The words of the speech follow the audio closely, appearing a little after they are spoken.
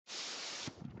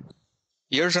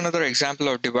Here's another example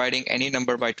of dividing any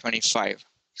number by 25.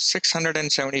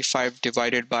 675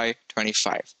 divided by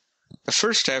 25. The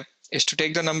first step is to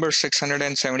take the number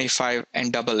 675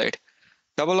 and double it.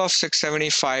 Double of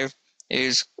 675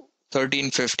 is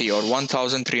 1350 or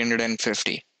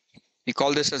 1350. We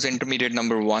call this as intermediate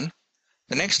number 1.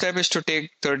 The next step is to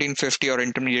take 1350 or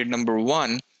intermediate number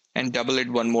 1 and double it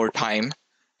one more time,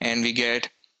 and we get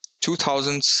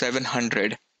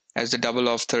 2700 as the double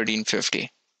of 1350.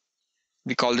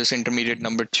 We call this intermediate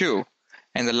number 2.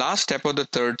 And the last step, or the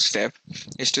third step,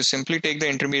 is to simply take the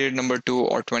intermediate number 2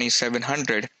 or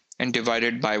 2700 and divide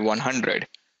it by 100.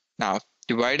 Now,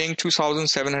 dividing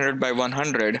 2700 by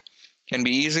 100 can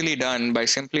be easily done by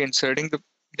simply inserting the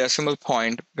decimal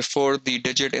point before the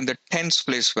digit in the tens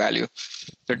place value.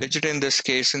 The digit in this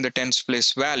case in the tens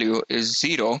place value is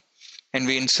 0, and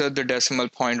we insert the decimal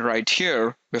point right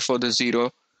here before the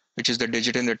 0, which is the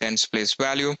digit in the tens place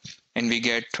value, and we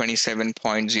get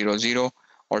 27.00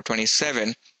 or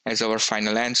 27 as our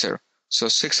final answer. So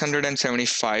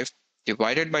 675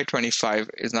 divided by 25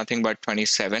 is nothing but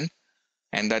 27,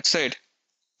 and that's it.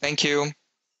 Thank you.